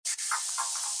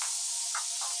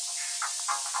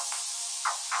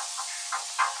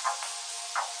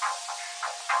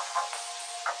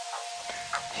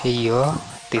Hey yo,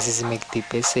 this is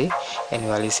VocaMeropaKeys SA and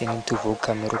you are listening to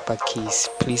VocaMeropaKeys.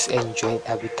 Please enjoy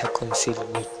Abita Conceal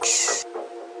Mix.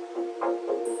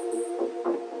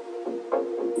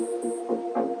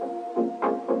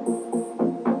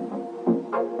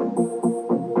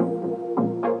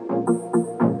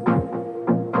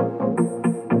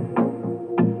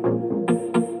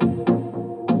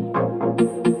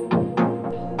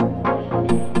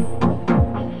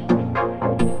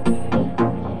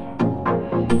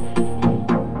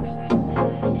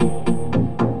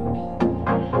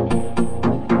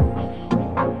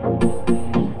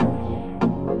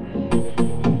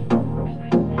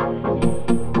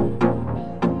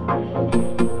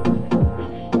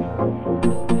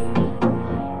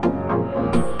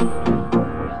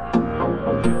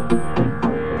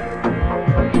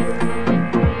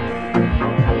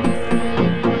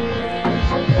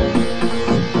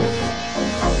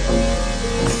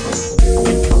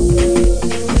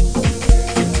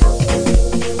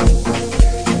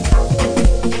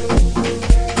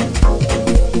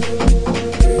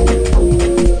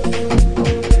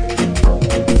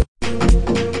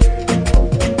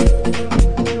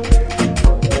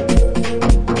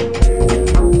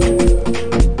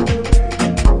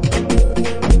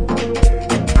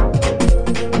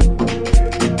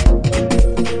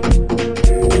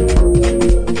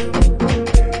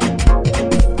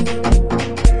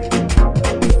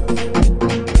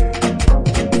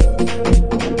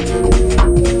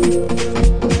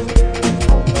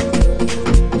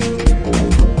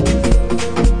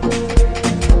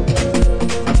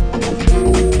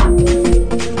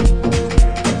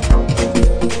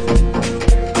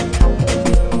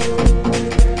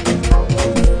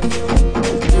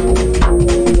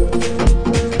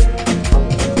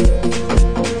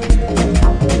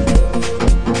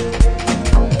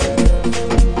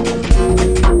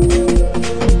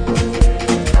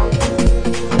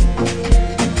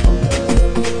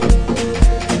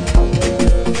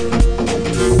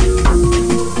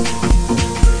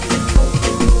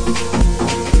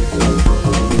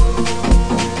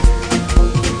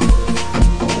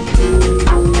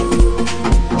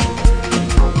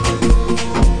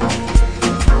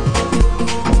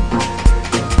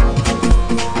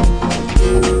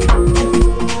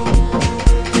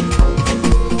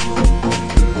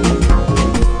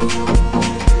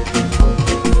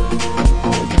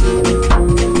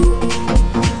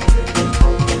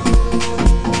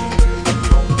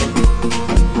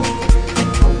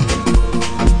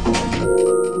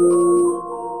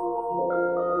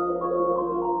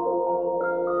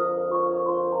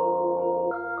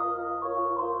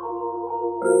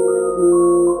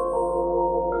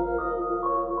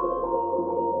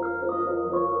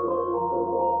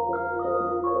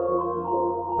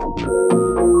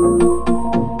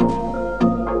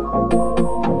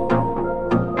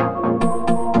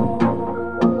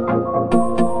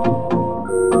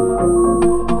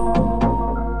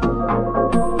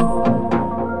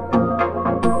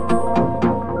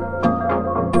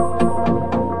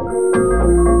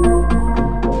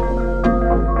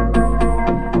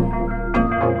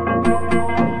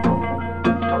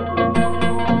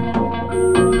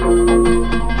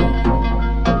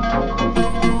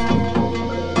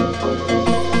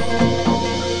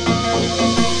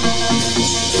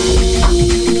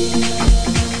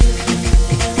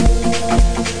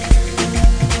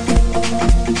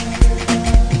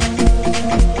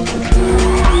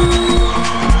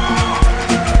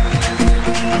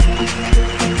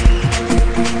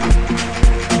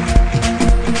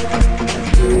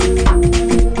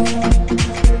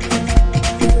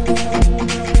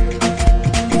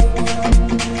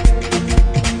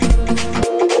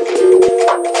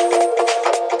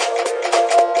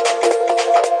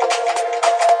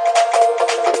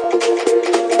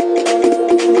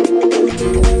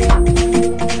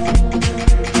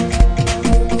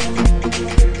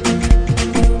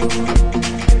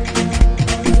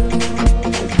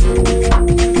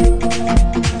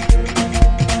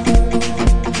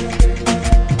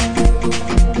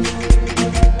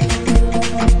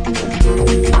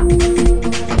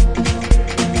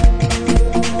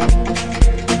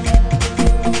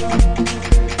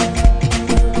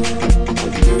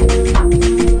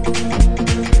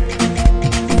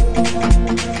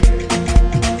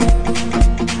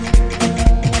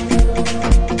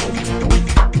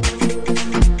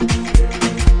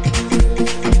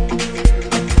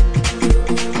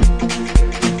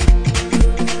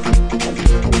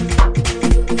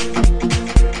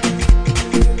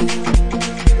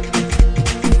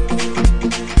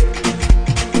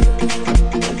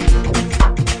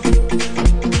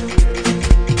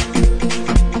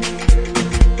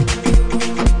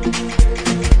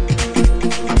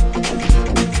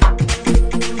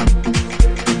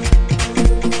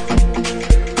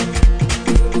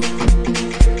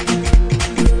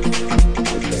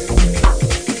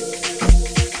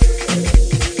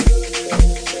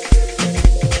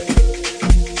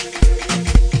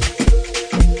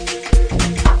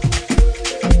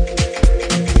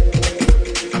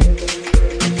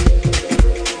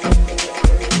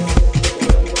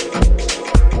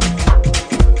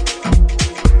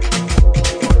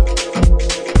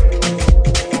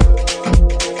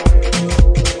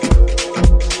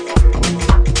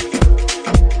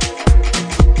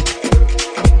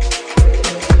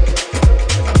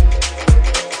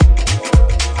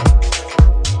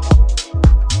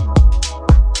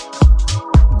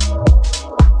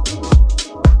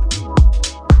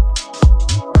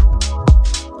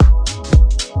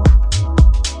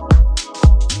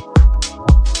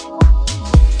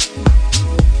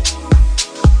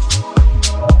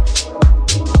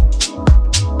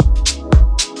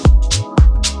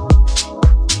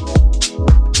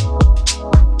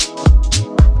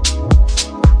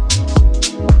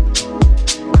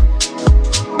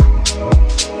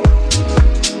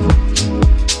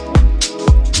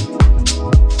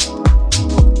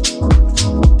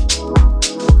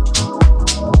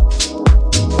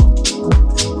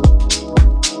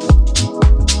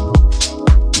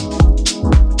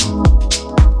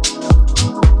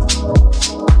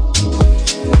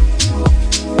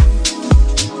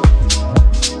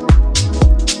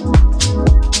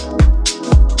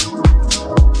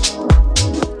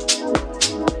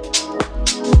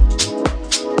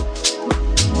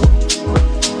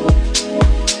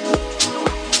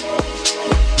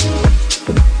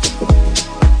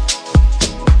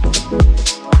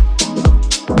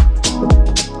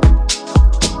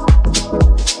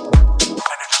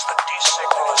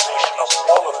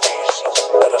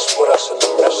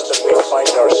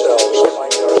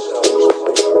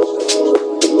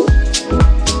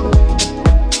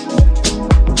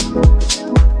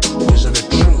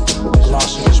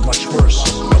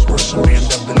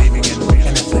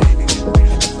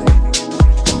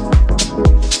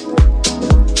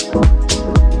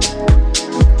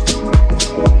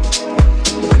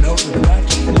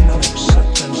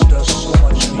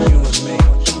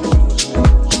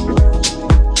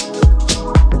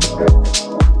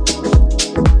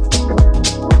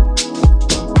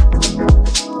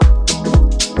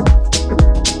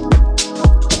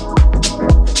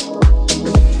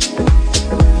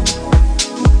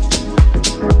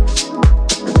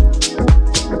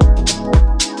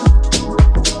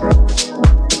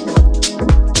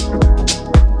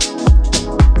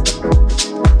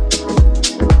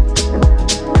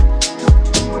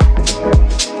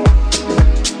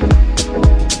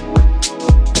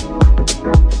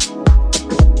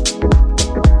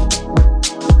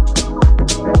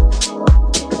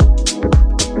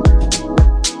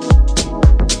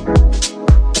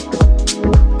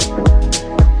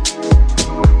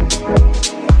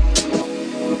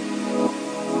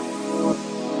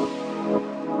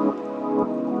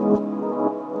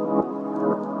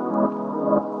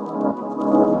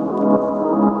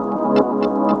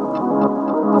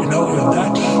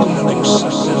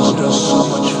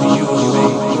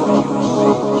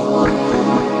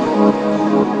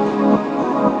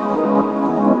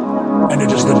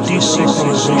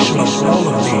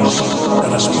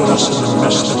 that has put us in the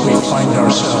mess that we find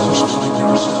ourselves.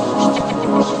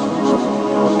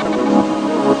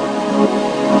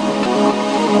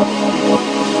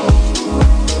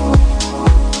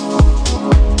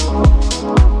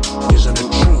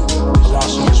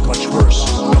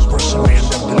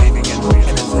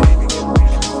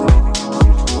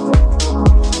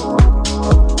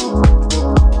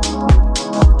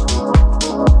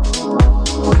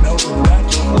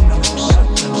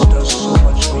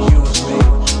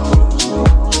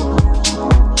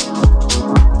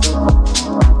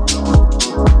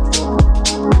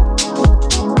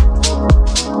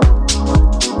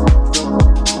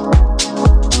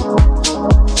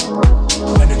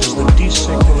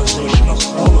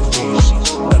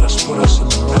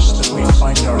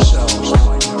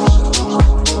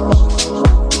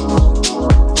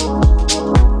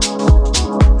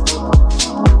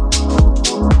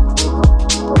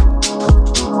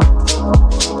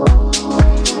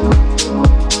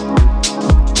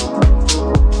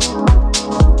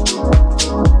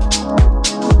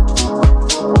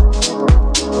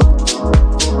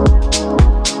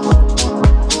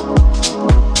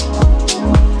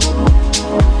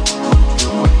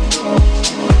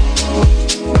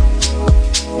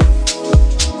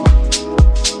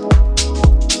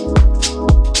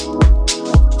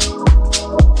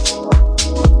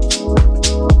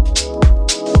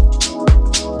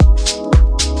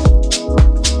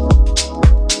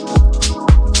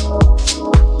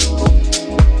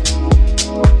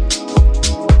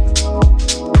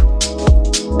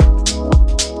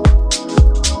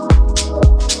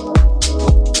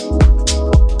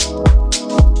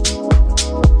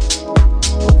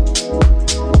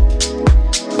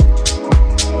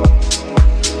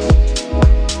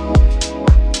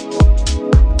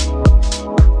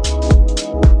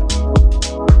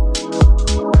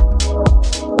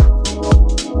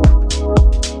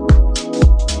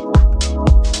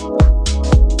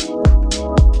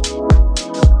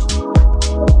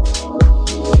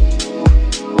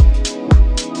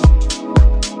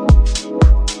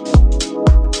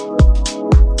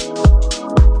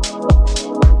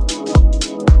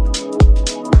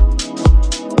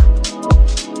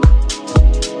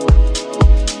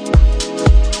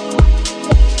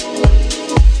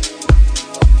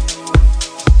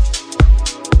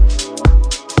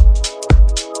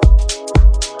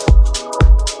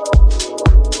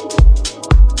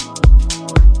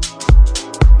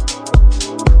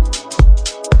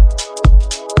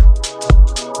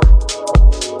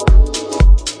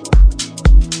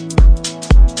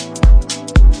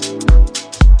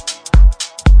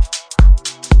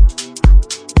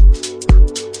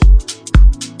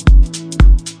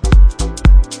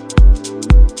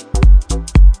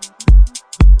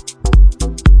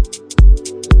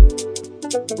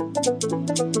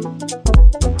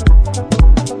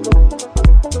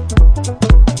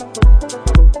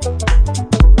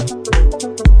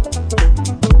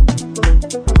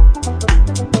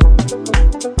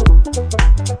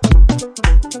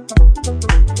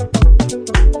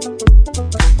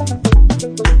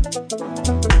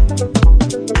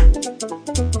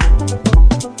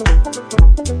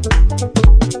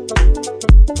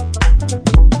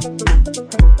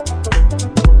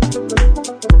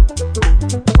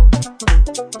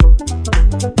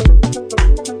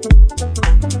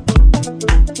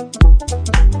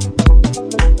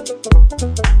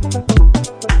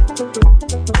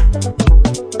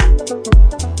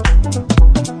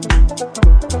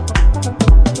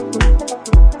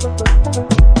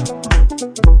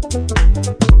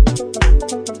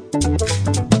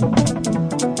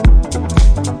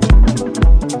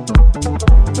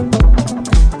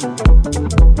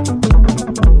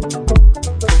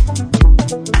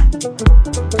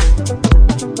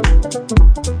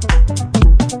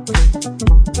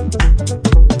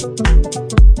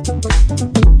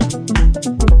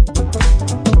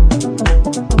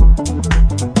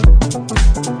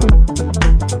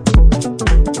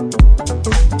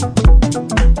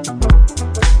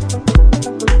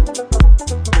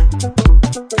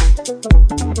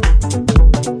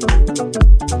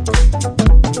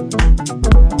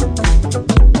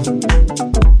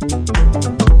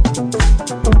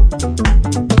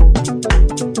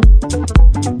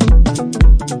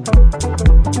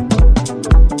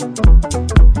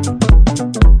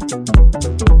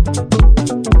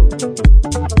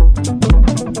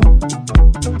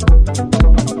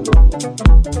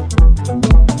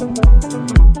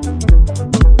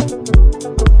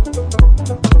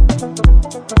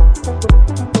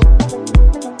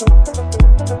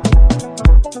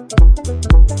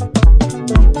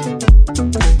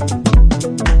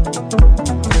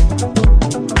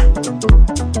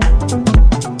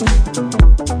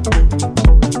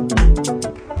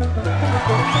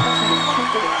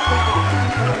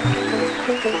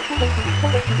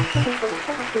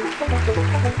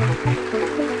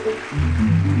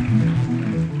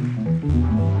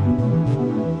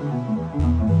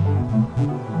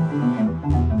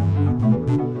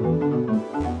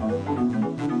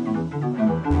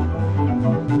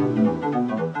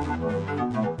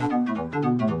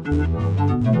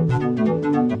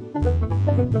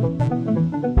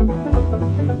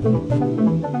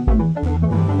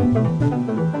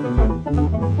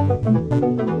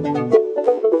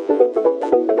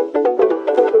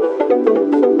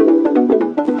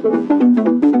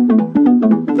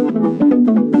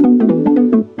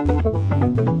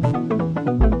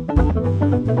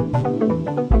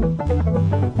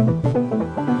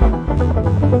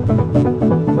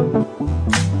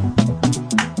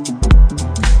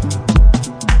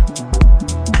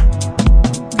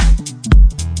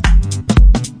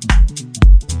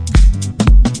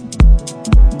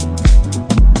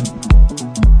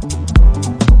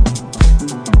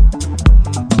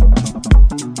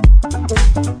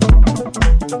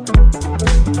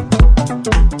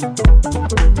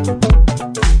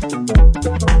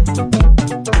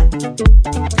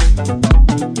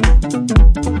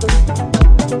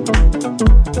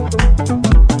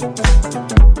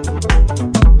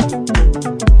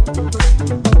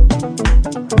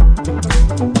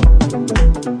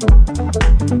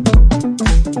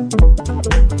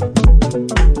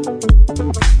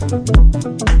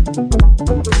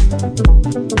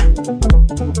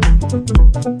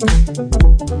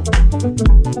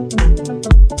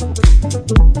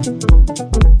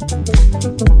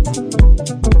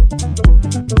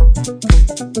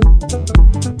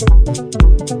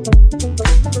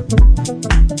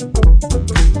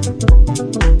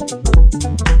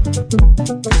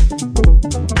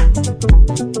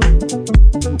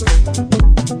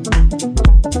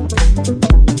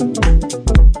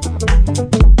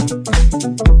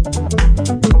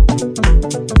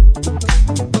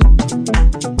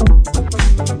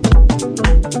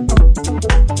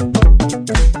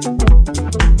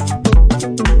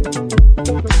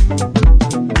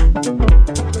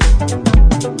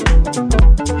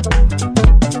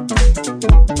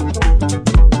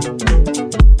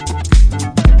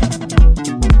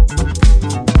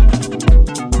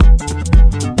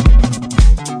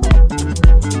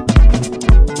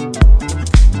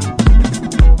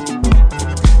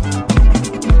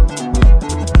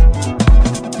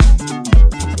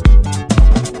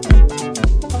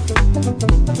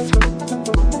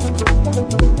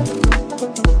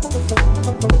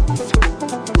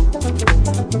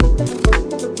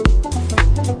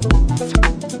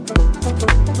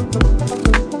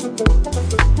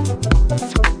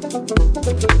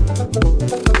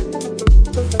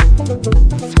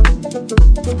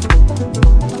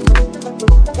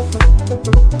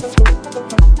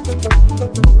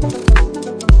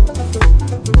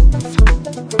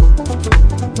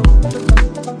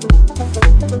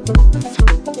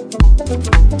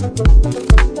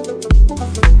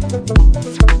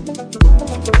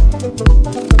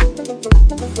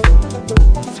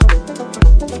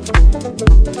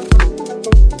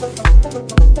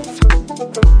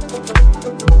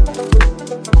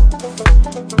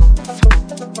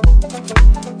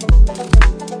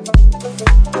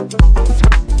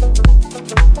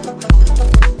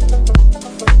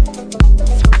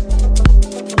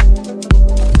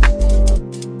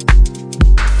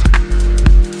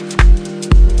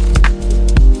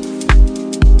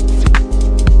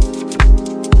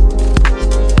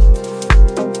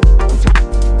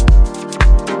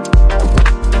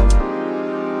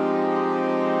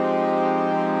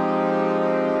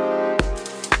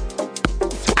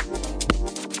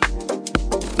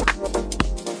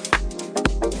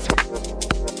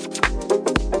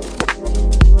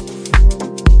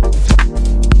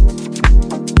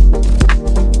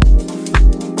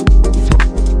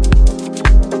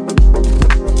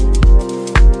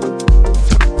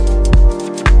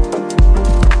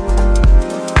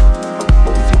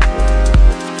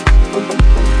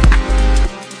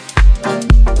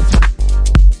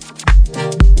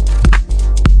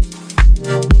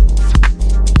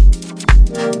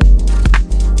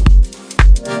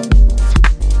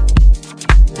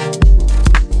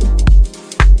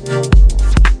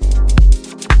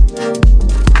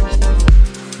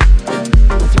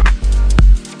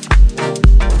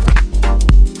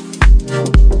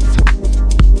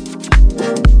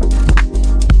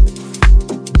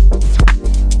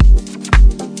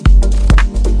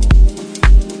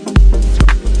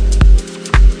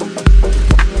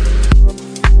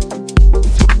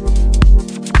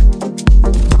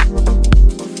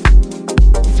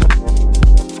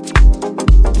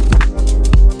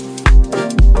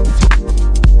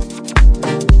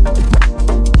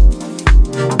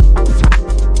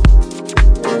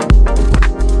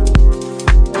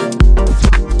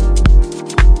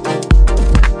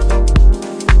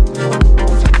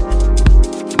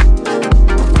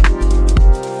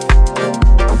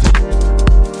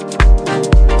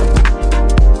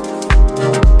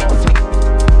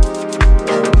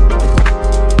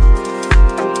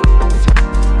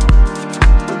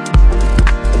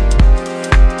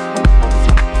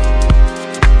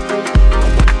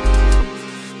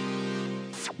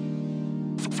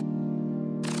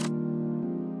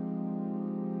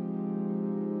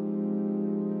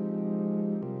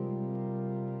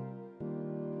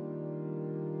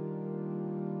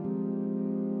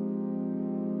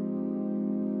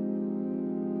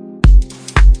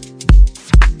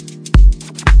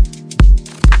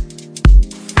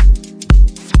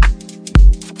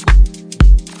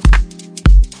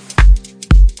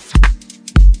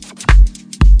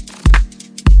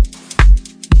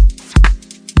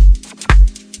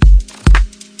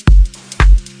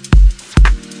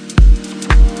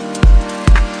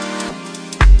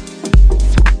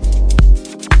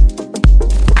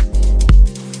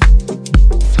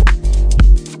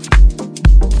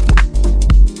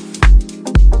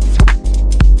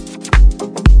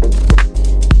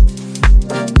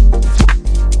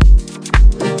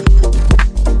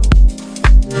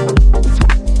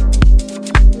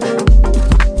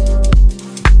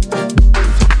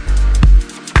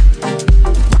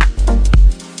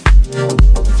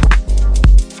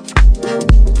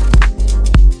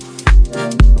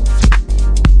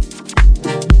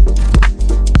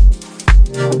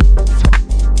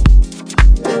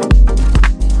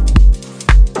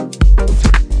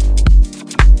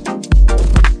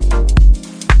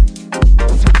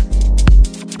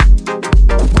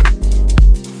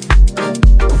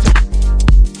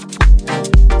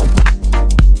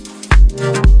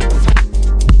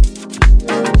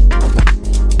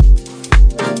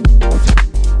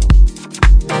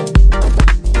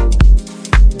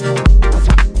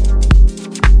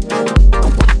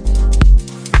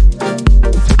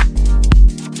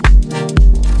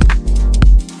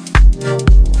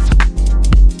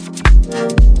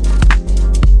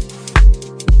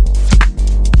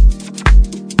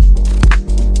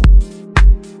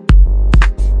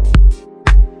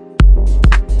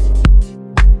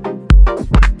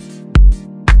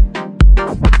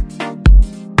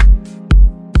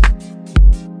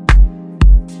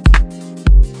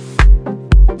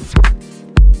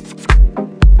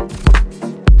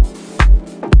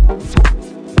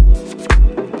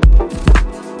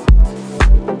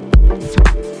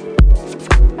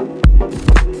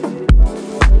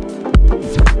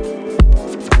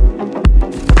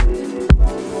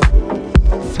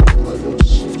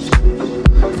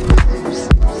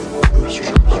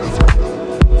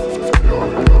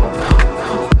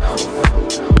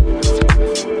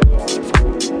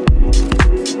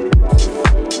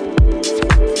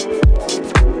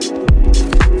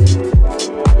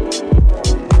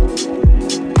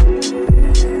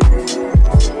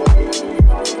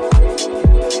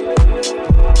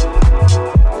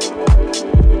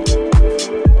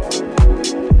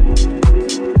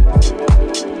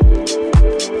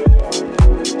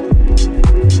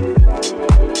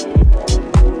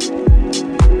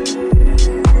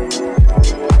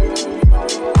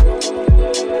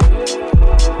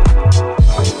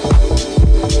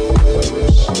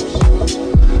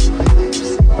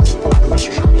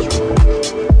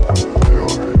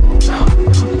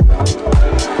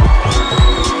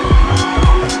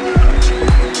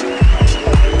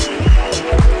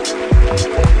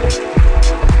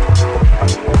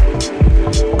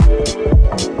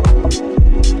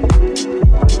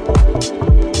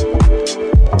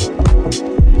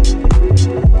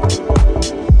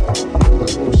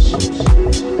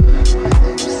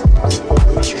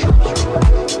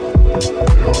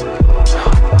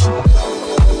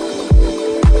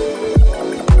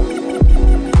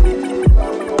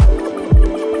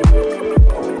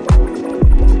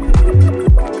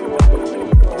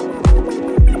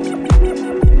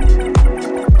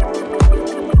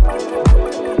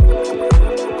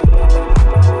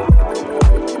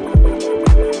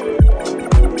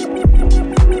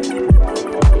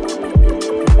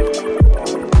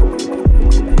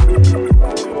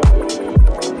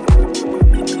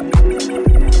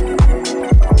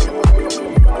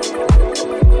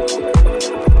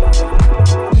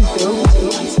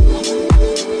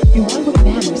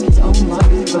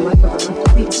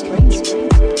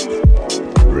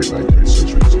 great 19th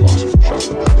century philosopher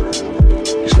Schopenhauer.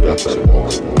 He said at that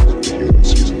moment, the human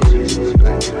sees another human in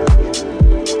danger.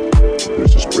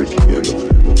 There's this breaking in of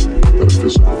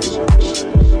metaphysical physics.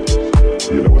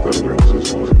 Do you know what that awareness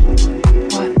is? What?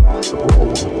 That we're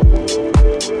all one.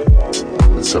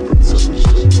 That separateness is an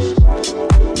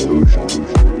illusion.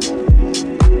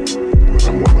 But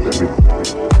I'm one with everything.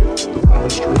 The Prime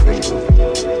Minister of England.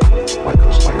 My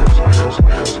cousin.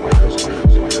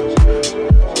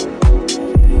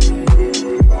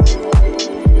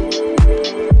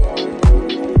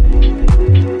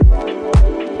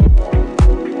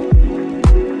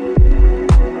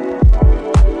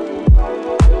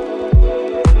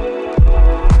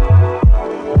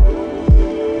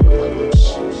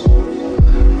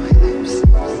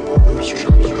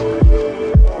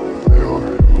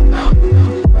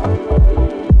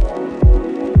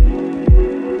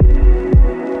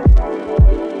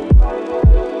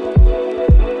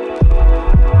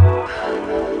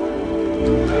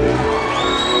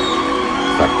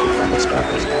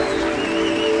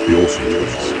 The Olsen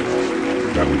twins,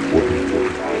 Natalie Portman,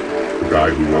 the guy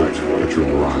who wrote Catcher in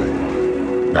the Rye,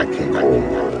 Nat King Cole,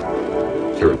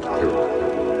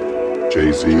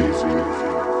 Jay-Z,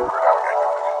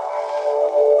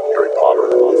 Harry Potter,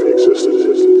 if he existed,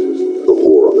 the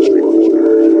whore on the street corner,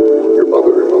 your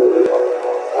mother, we're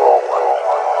all one.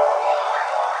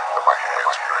 And my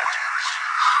hands are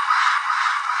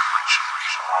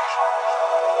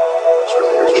it's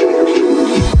really your change.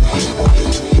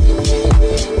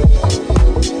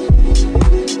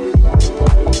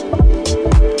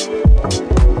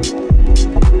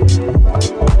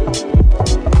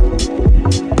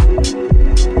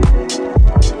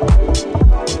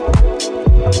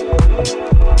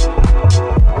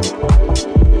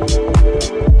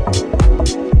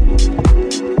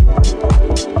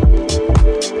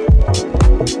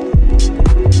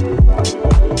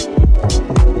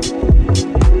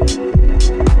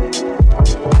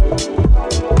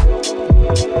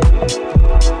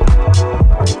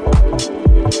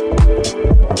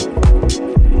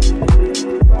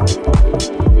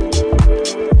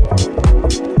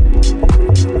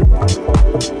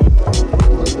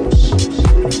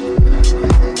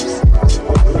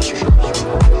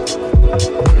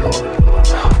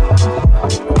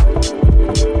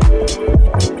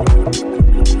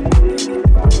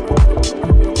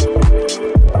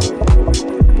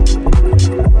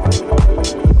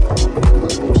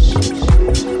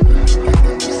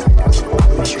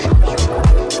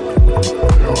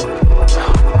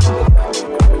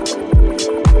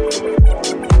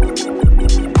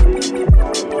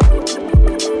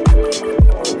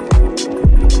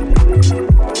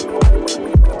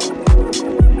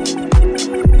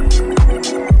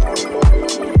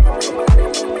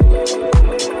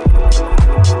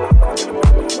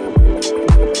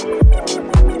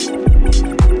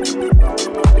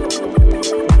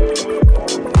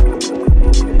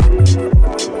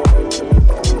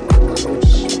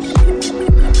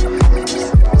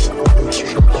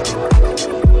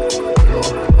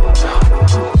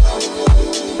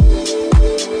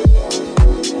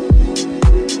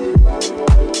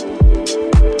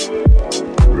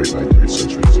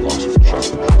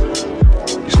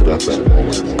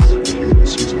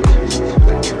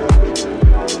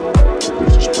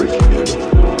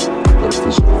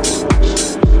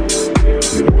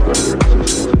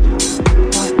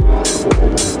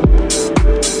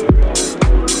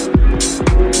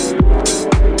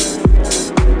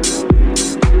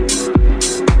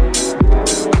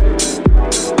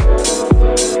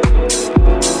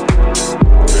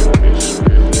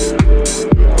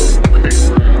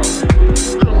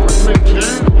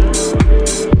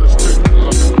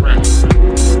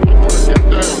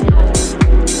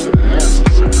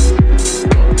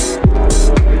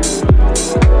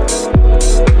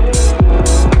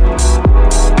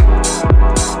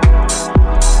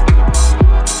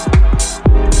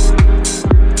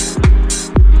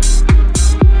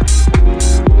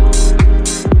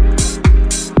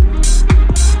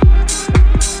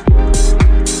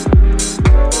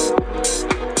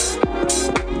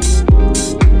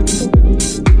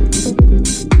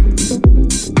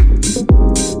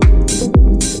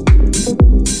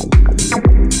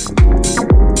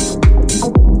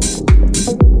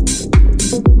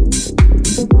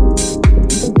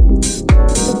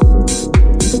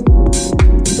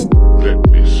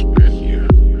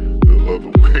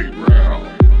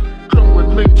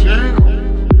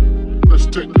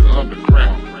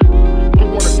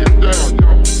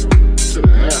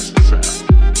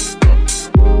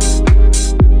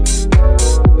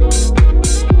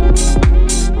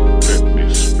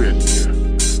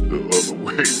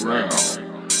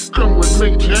 Come with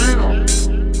me, jam.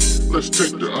 Let's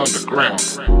take the underground.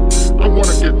 I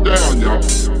wanna get down, y'all,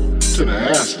 to the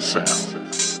acid sound.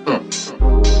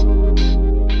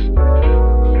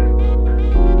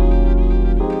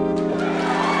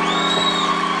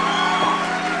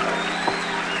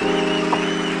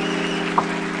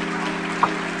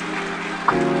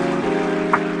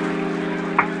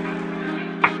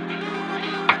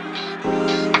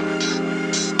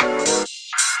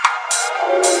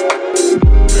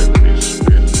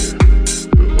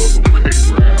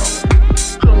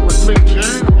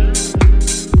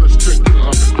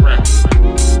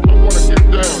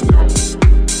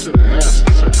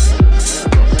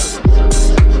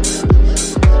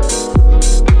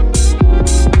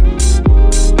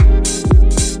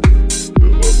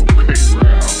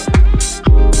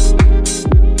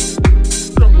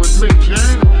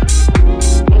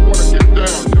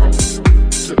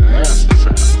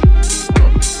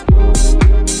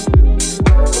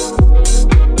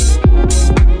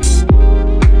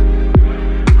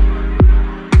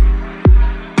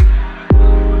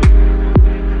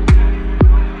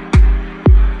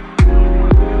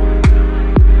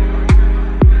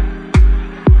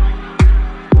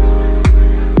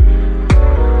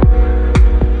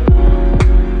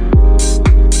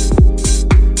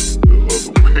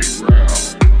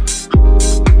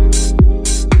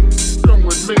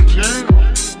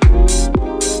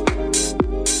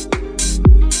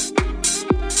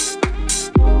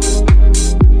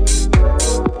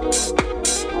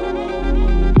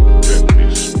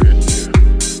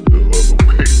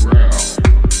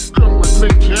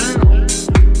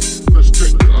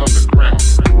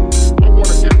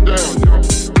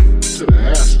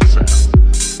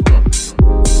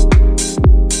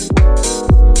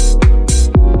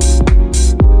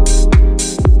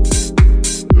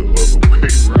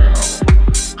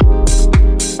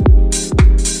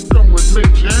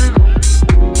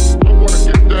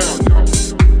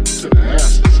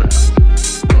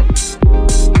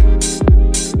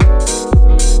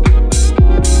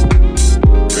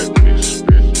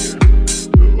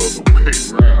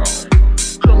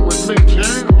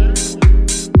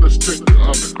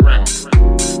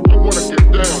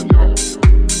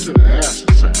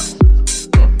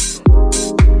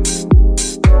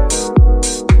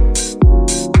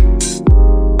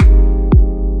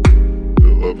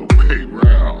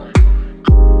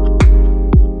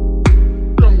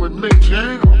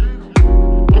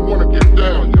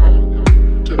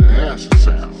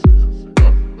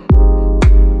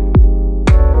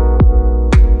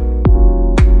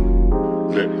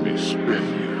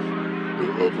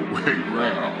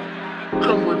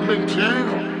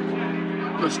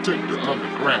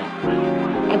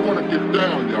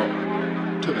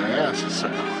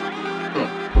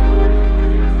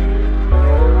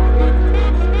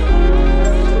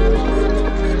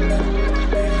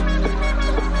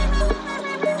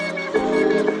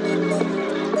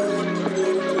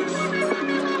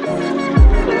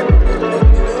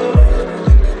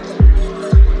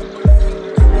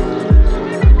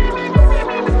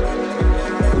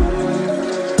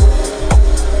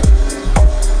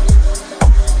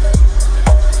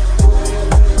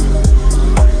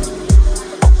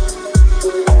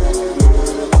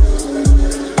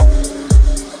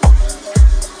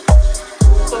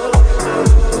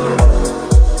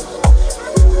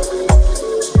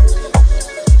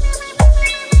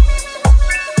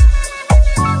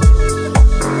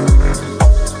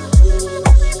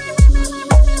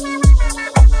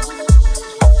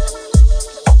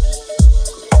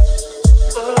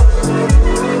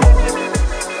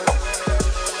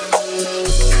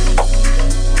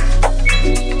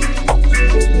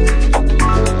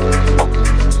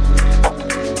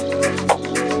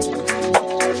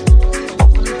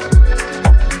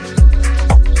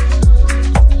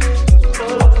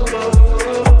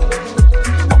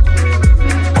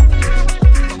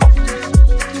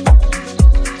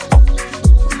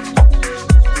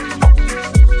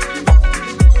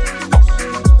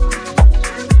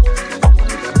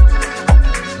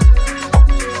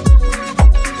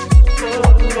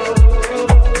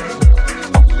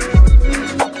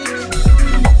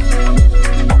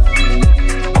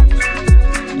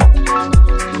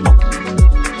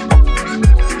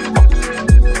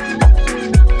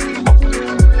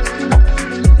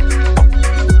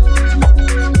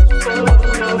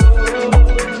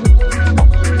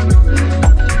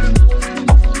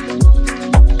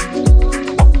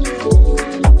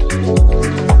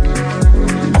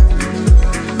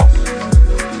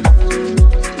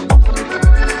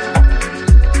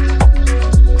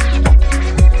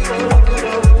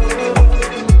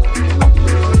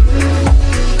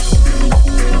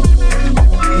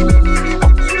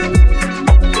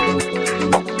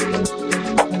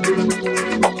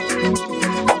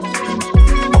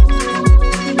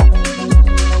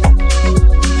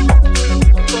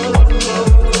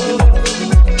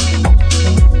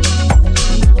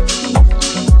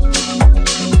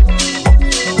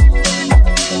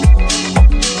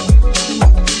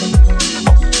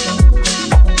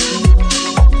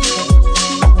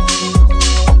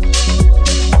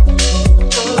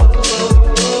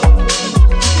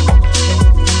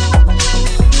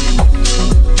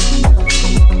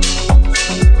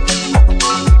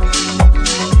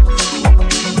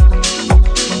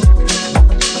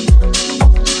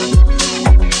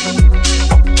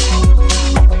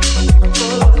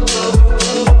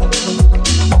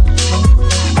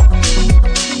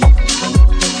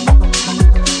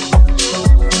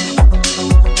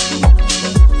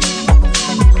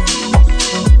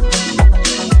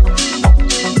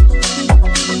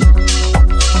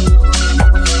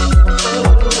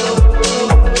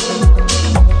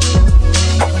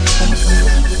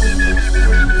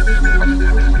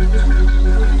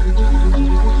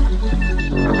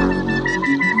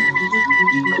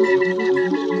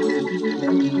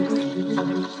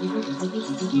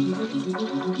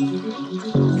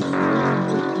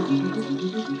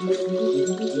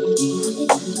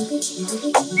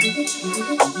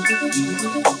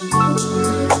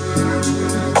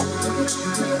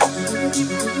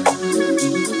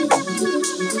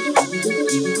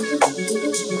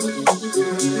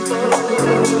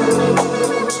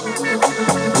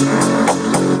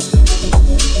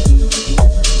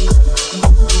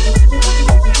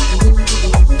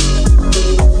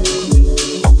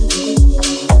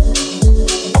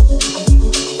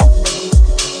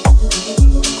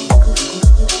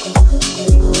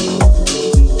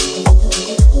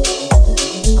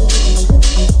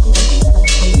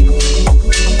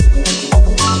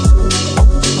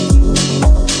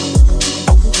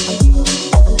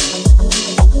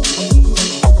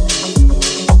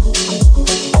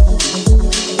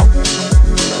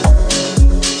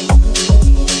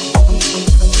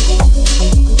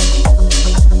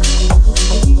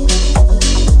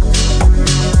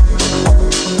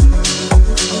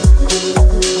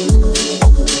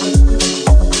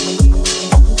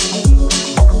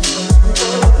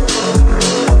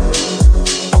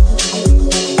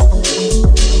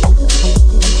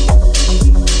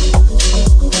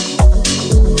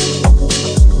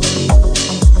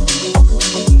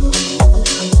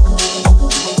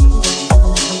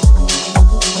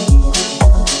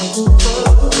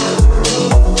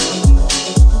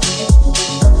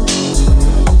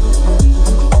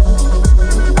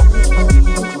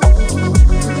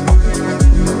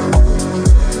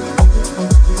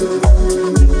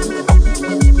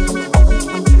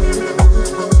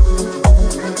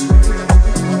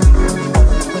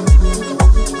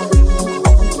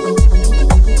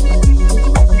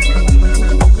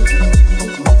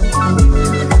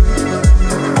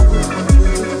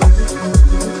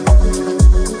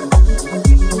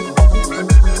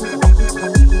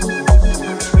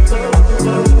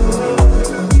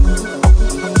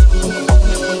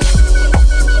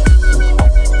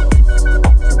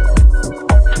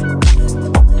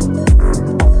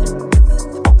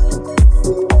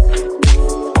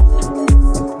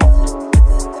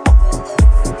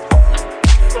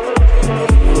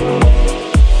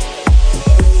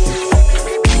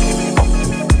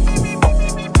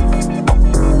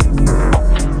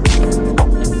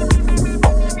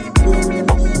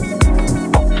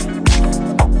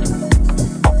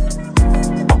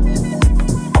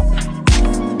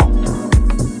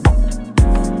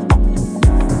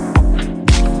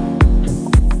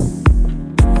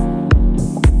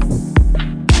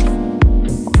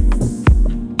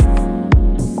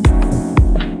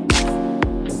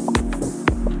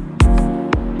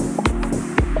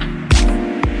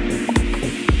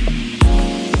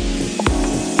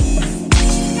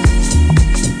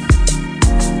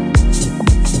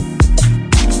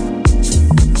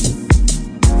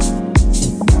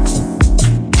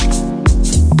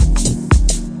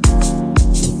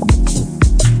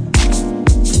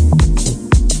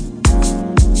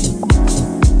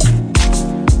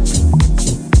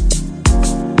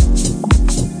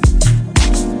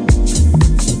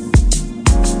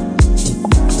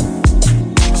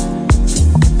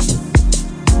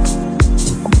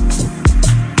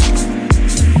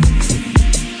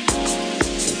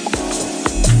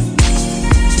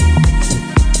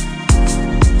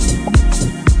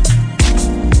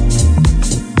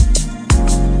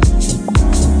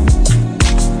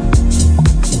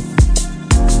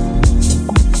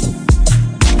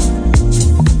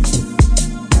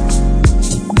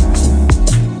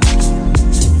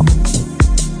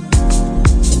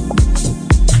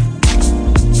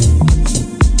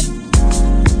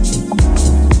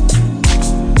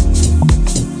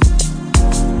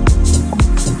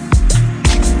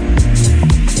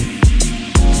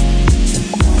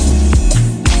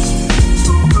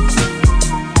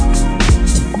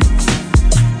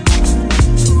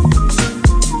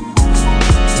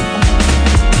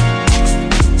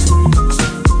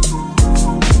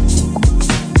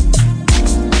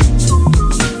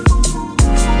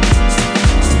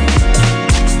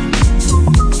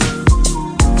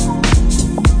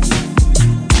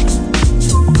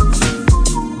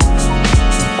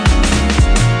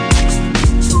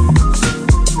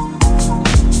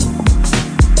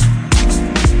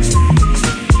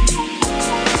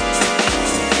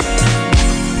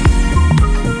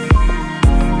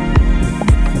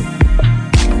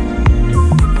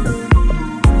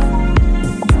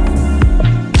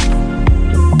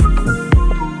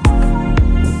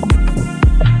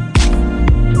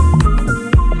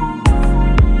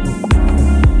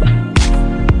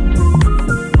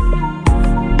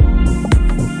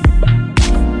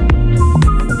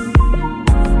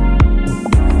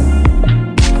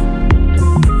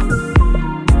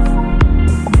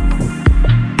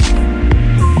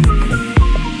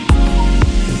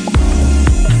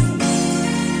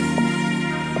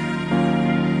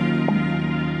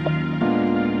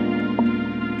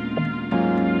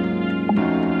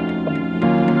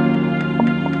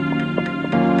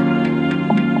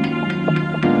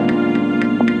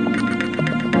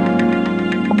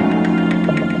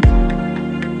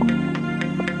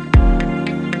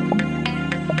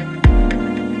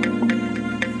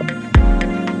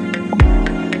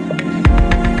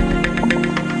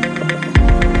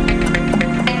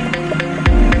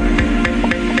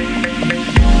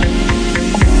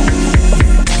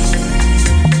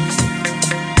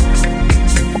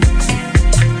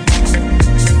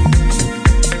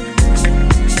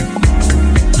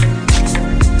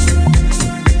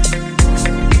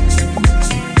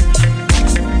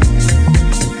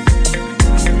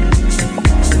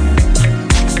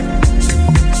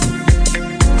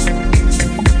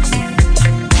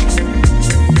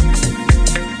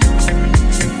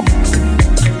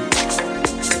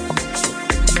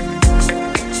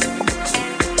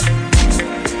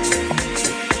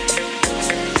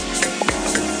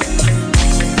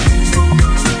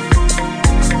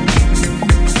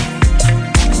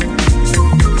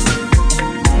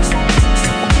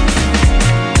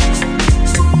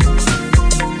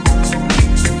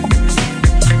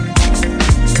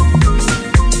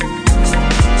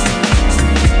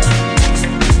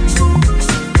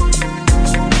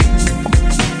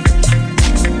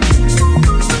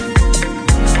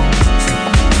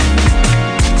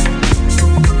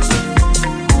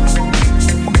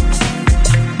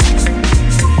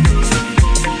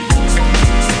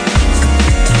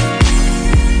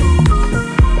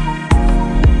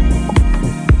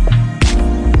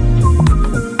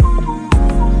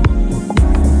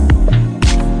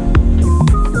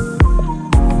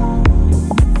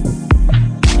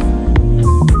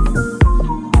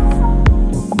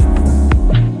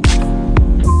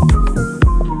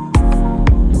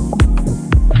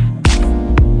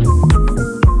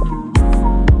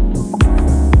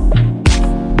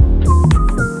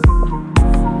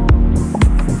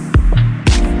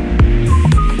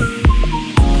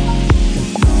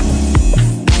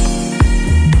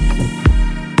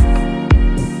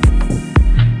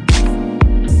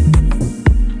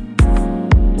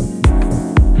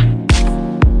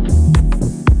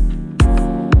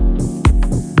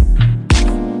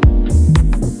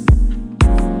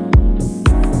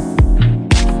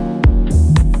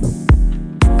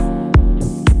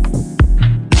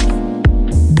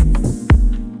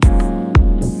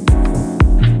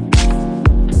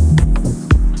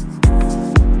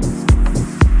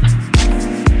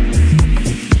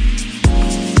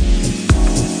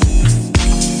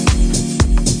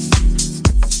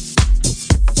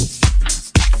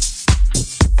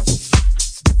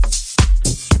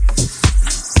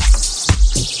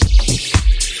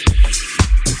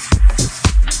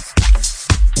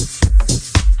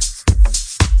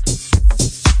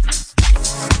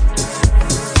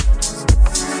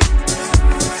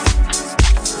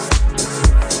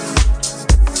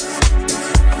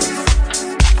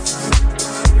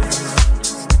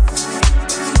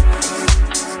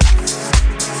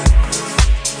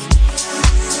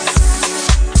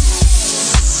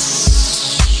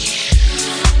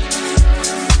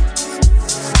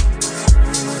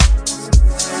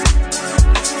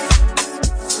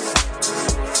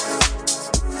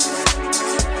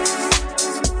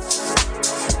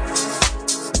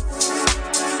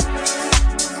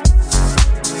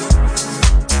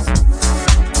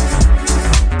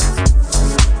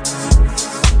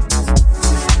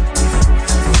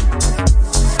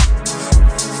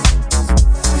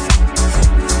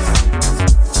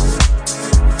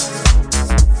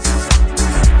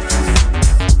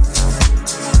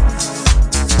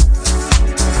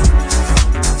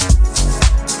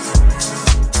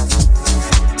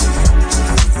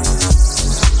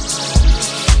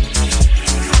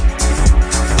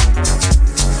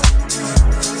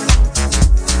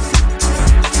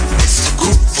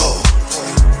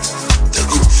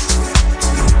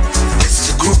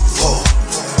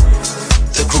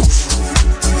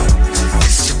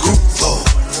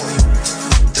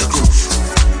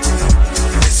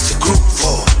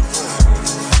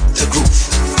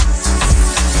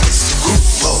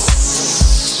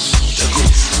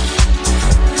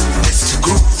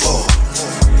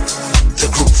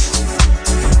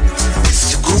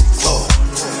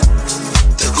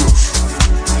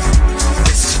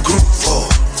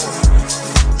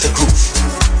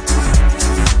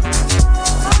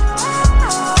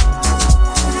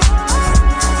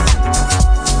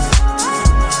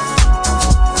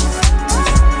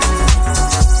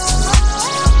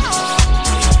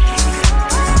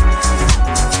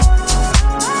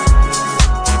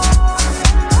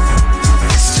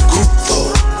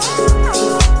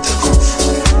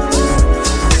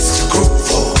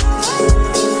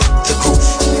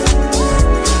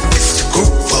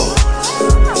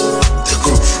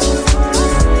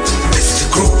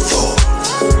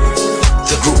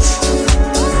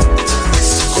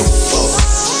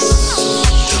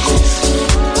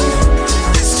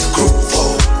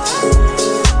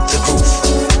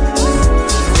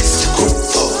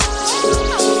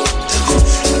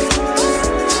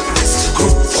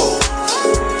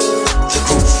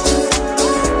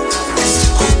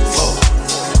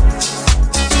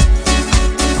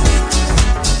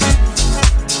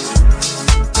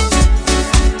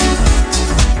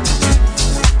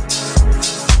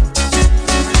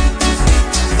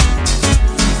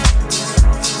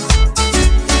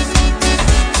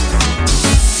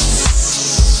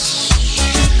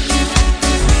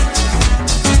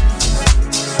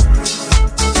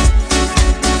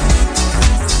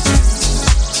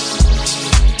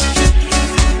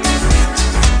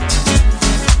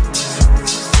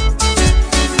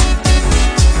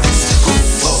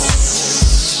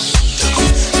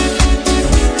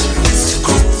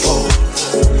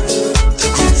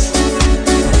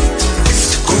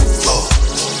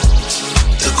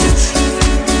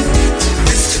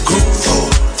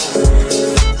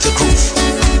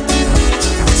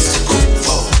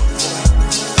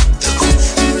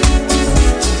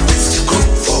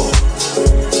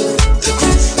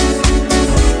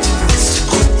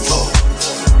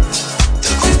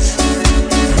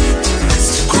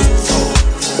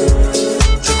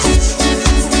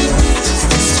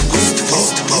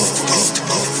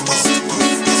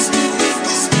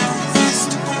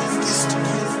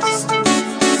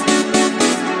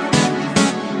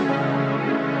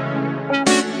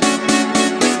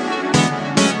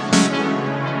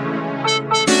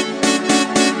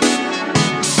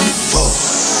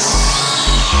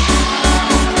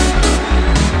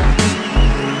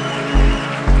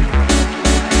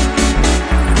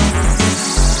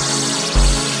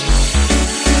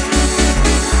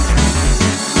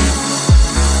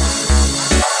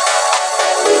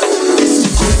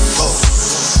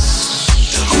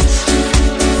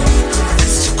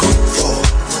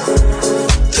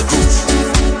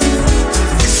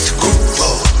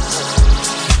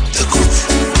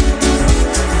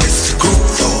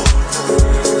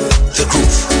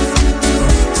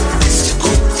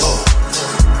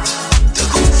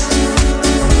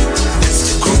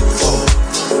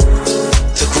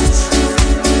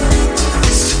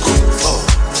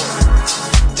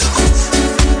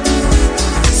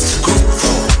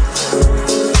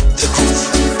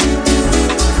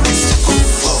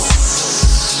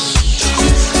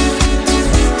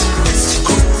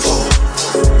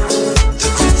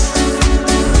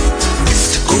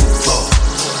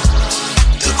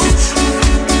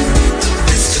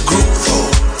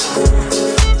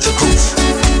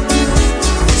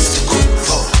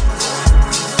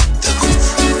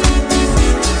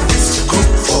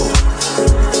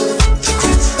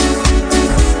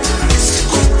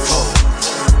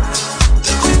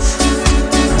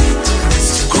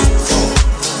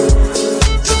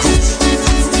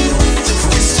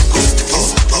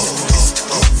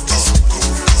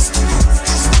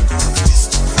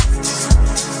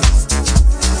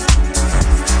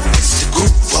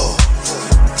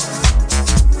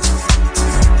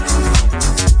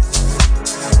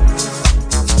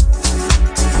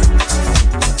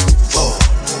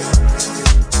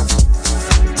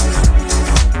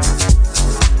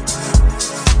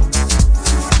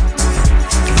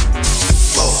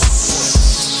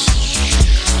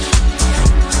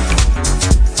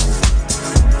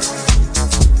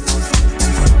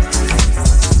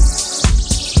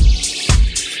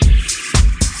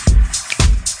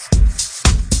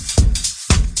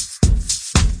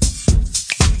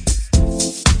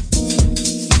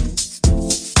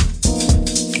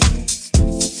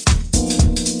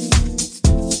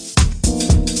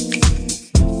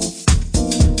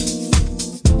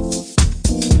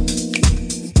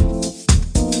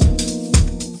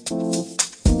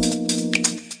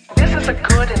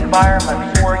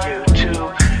 environment for you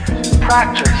to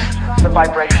practice the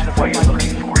vibration of what you're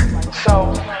looking for.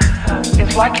 So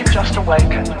it's like you've just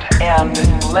awakened, and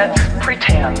let's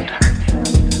pretend,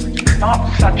 not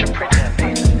such a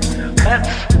pretending, let's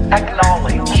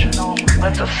acknowledge,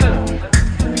 let's assume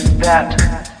that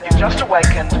you've just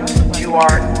awakened, you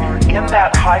are in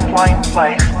that high-flying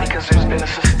place because there's been a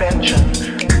suspension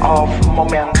of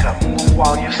momentum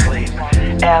while you sleep.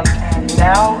 And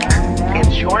now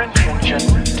it's your intention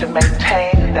to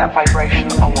maintain that vibration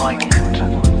alignment.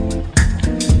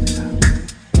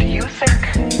 Do you think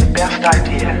the best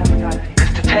idea is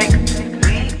to take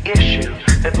the issue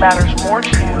that matters more to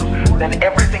you than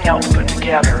everything else put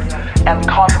together and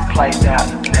contemplate that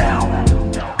now?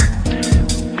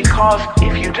 Because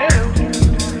if you do,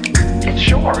 it's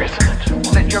sure, isn't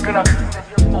it, that you're going to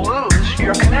lose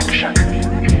your connection.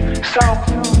 So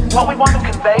what we want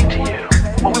to convey to you,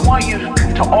 what we want you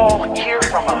to all hear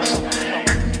from us,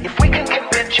 if we can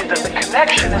convince you that the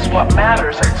connection is what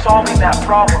matters and solving that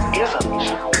problem isn't,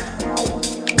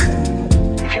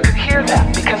 if you can hear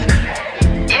that, because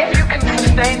if you can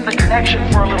sustain the connection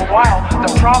for a little while,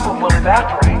 the problem will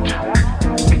evaporate.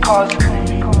 Because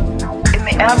in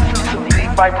the absence of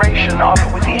the vibration of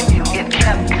it within you, it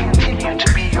can't continue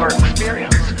to be your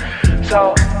experience.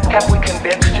 So have we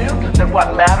convinced you that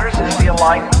what matters is the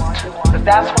alignment? That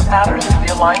that's what matters is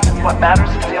the alignment? What matters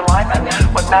is the alignment?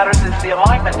 What matters is the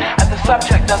alignment, and the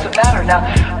subject doesn't matter. Now,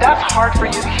 that's hard for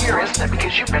you to hear, isn't it?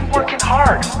 Because you've been working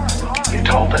hard. You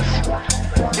told us.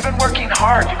 You've been working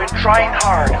hard. You've been trying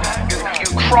hard. You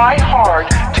try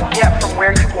hard to get from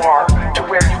where you are to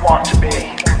where you want to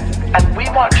be. And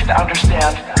we want you to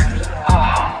understand,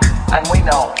 and we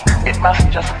know, it must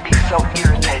just be so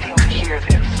irritating to hear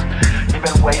this. You've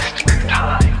been wasting your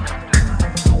time.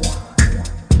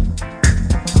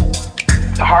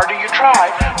 The harder you try,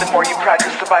 the more you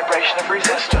practice the vibration of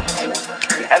resistance.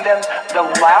 And then the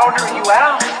louder you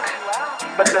ask,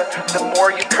 but the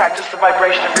more you practice the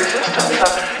vibration of resistance. So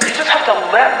you just have to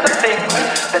let the things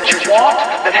that you want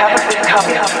that haven't been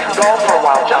coming go for a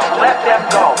while. Just let them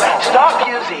go. Stop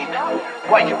using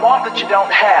what you want that you don't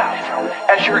have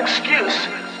as your excuse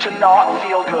to not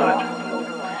feel good.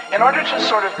 In order to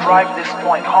sort of drive this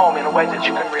point home in a way that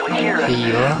you can really hear it,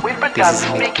 we've begun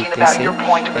speaking about your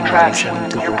point of attraction.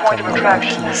 Your point of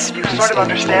attraction, you sort of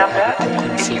understand that?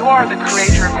 If you are the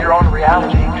creator of your own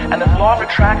reality, and the law of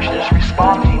attraction is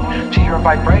responding to your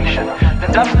vibration,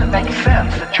 then doesn't it make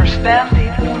sense that you're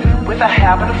standing with a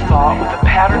habit of thought, with a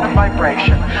pattern of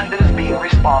vibration that is being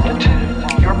responded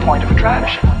to your point of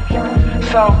attraction?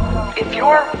 So, if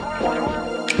you're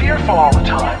fearful all the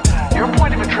time, your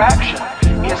point of attraction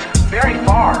is very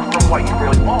far from what you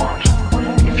really want.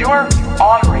 If you're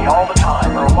ornery all the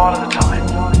time, or a lot of the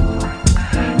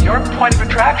time, your point of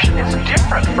attraction is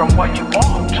different from what you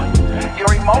want.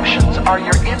 Your emotions are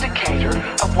your indicator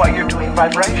of what you're doing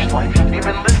vibrationally. You've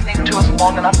been listening to us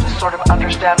long enough to sort of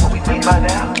understand what we mean by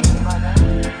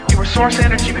that. You were source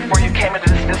energy before you came into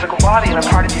this physical body, and a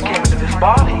part of you came into this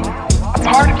body. A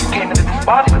part of you came into this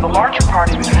body, but the larger part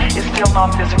of you is still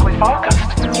non-physically focused.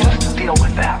 Just deal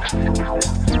with that.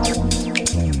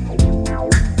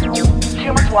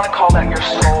 Humans want to call that your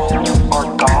soul,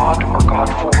 or God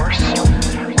force.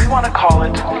 We want to call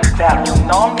it that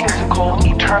non-physical,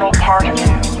 eternal part of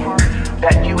you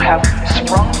that you have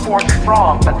sprung forth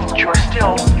from, but that you're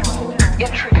still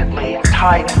intricately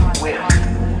tied with.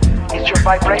 It's your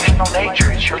vibrational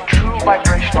nature. It's your true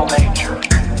vibrational nature.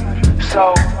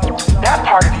 So that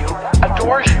part of you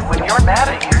adores you. When you're mad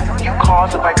at you, you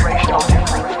cause a vibrational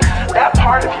difference. That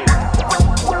part of you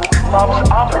loves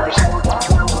others.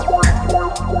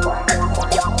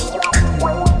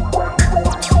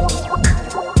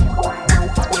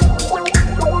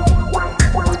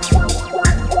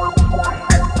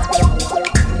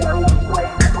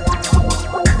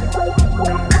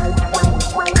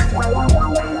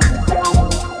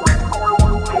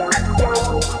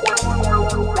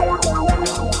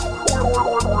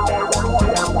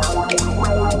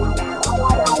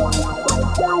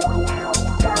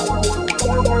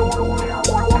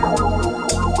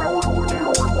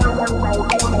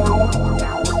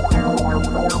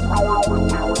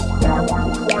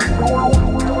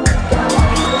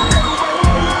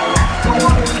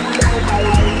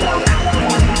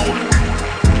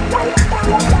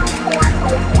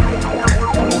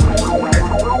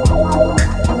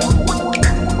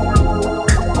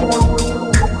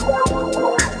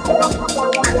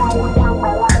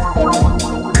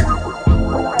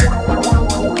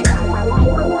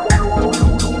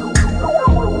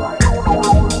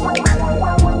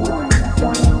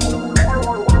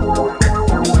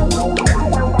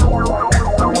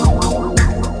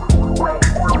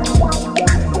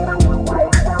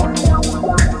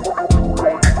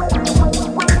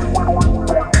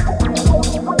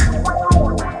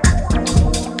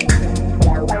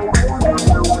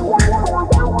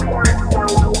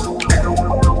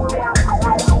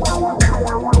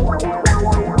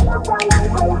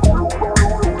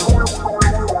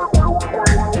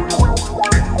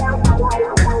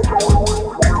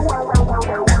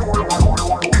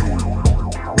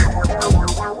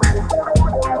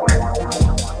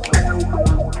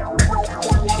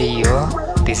 Hey yo,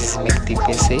 this is VocaMeropaKeys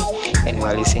SA and you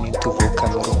are listening to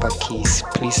VocaMeropaKeys.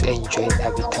 Please enjoy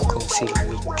Avita Concert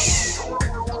Mix.